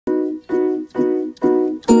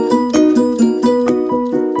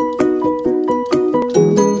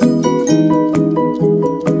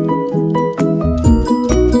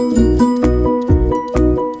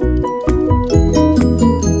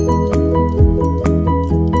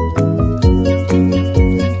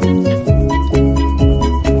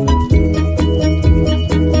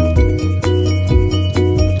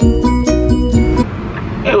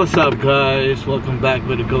up, guys? Welcome back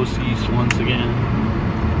with the Ghost East once again.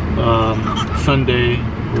 Sunday,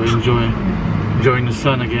 we're enjoying the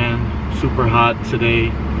sun again. Super hot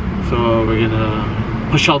today, so we're gonna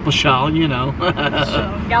pashal, you know,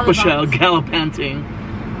 pashal gallivanting.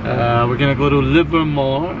 We're gonna go to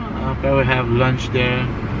Livermore. Probably have lunch there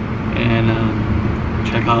and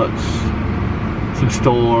check out some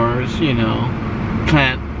stores, you know,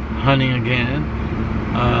 plant hunting again.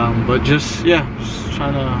 But just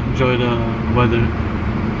trying to enjoy the weather,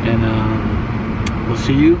 and we'll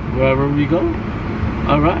see you wherever we go.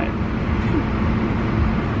 Alright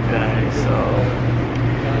guys, so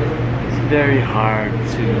it's very hard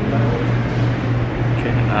to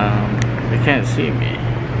they can't see me,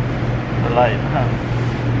 the light, huh?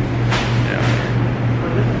 Yeah,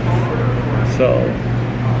 so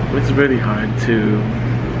it's really hard to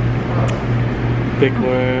pick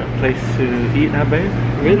where place to eat, huh, babe?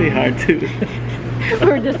 Really hard to.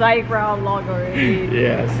 We're deciding for how long already.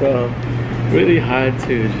 Yeah, so really hard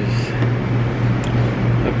to just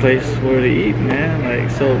a place where to eat, man. Like,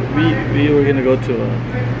 so we were gonna go to a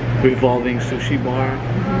revolving sushi bar,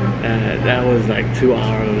 and that was like 2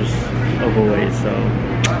 hours of a wait, so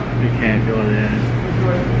we can't go there.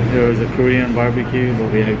 There was a Korean barbecue,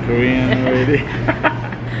 but we had Korean already.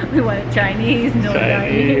 We wanted Chinese, no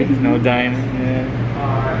dining. No dining, yeah.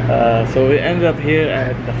 So we ended up here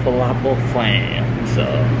at the Falafel Flame. So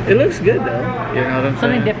it looks good though, you know what I'm saying?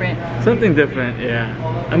 Something different. Something different, yeah.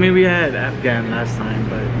 I mean, we had Afghan last time,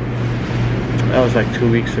 but that was like 2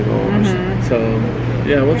 weeks ago or something. So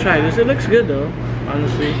yeah, we'll try this. It looks good though,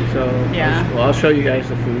 honestly. So yeah, I'll show you guys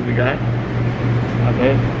the food we got.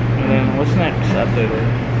 Okay, and then what's next after that?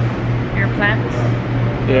 Your plants?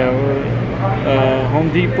 Yeah, we're Home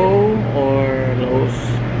Depot or Lowe's.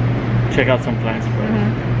 Check out some plants, bro.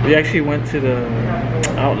 We actually went to the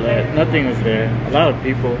outlet. Nothing was there. A lot of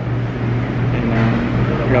people, and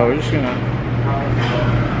yeah, we're just gonna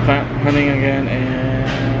plant hunting again, and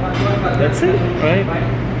that's it, right?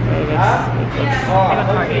 That's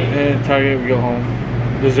Target. We go home.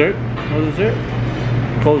 Dessert? No dessert?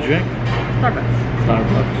 Cold drink? Starbucks.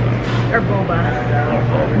 Starbucks. Or boba.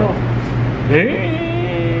 Boba. Hey.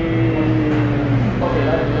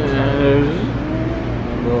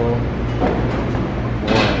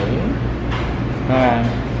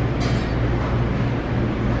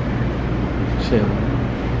 Chill.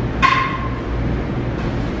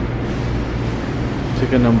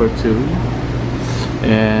 Ticket number 2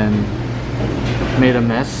 and made a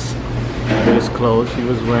mess with his clothes. He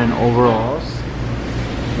was wearing overalls.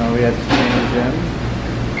 Now we had to change them.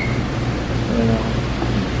 You know.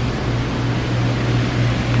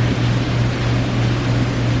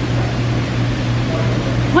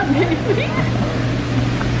 What, baby?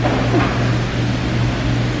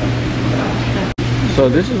 So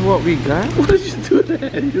this is what we got. What did you do there?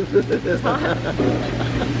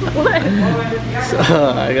 What? So,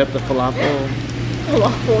 I got the falafel.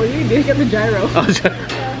 Falafel? You did get the gyro. Oh,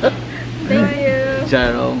 Thank you.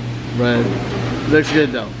 Gyro bread. Looks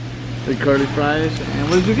good though. The curly fries. And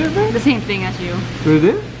what did you get there? The same thing as you. You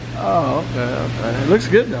did? Oh, okay. It looks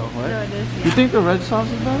good though, right? So it is, yeah. You think the red sauce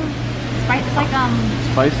is better? It's like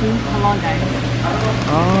spicy? halal guys.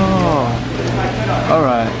 Oh. All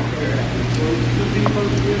right.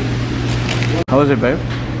 How was it, babe?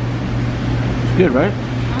 It's good, right?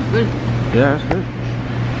 That's good. Yeah, it's good.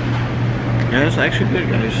 Yeah, it's actually good,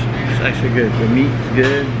 guys. It's actually good. The meat's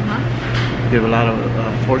good. You have a lot of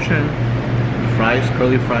portion. The fries,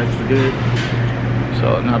 curly fries are good.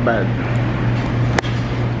 So, not bad.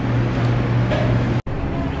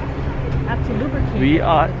 We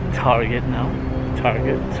are Target now.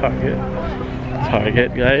 Target,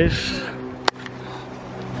 guys.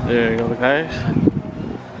 There you go, guys.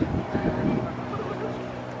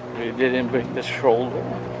 We didn't bring the stroller.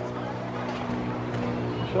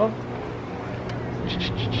 So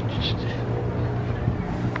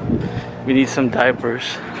we need some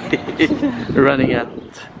diapers. We're running out.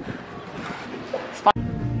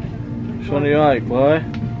 Which one do you like, boy?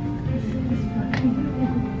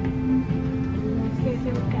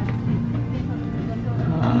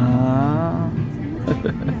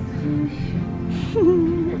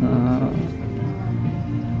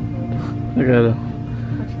 Look at him.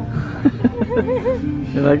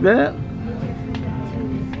 You like that?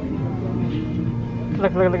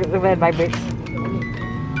 Look that vibrates.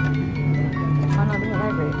 Oh no, it doesn't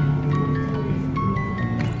vibrate.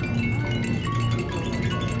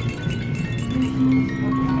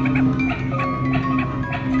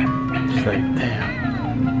 It's like, damn,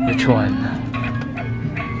 which one?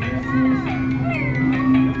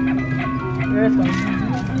 Where's one?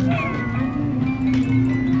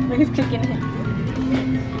 Look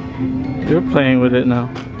playing with it now.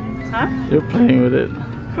 Huh? You're playing with it.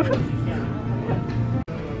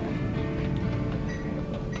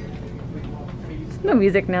 No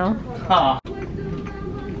music now.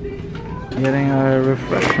 Getting our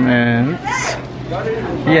refreshments.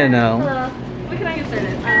 You know. Hello. What can I get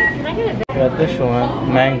started? Can I get a Got this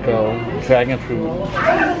one, mango, dragon fruit,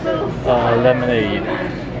 lemonade.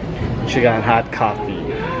 She got hot coffee.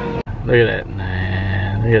 Look at that,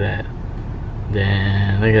 man. Look at that.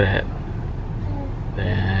 Damn, look at that.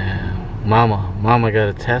 Damn. Mama got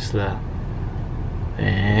a Tesla.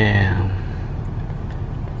 Damn.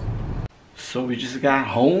 So we just got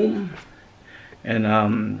home, and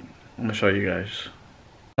I'm gonna show you guys.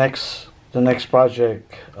 The next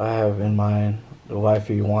project I have in mind, the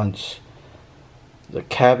wifey wants the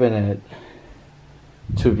cabinet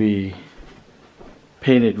to be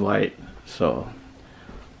painted white, so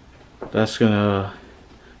that's gonna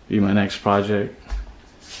be my next project.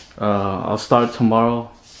 I'll start tomorrow,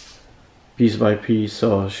 piece by piece.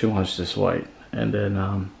 So she wants this white, and then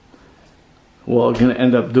what I'm gonna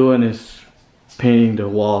end up doing is painting the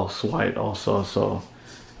walls white also. So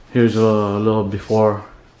here's a little before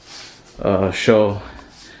show.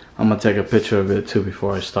 I'm gonna take a picture of it too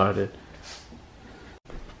before I start it.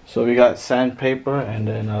 So we got sandpaper, and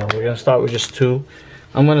then we're gonna start with just 2.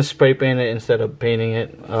 I'm gonna spray paint it instead of painting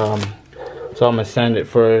it. So I'm gonna sand it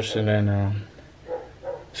first, and then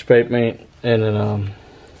spray paint, and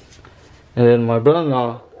then my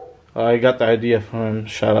brother-in-law, I got the idea from him.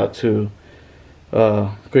 Shout out to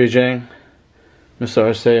Guijing, Mr.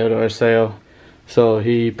 Arceo de Arceo. So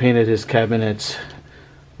he painted his cabinets,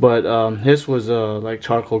 but his was like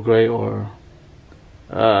charcoal gray, or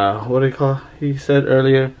what do you call it? He said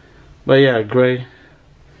earlier, but yeah, gray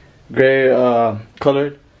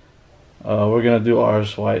colored. We're gonna do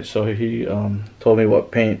ours white. So he told me what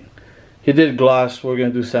paint. He did gloss. We're gonna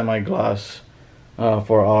do semi-gloss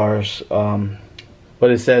for ours. But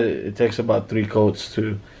it said it takes about 3 coats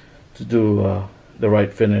to do the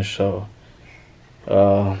right finish. So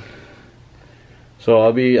I'll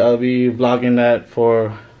be vlogging that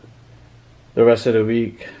for the rest of the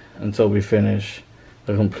week until we finish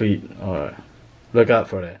the complete. Look out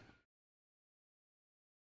for that.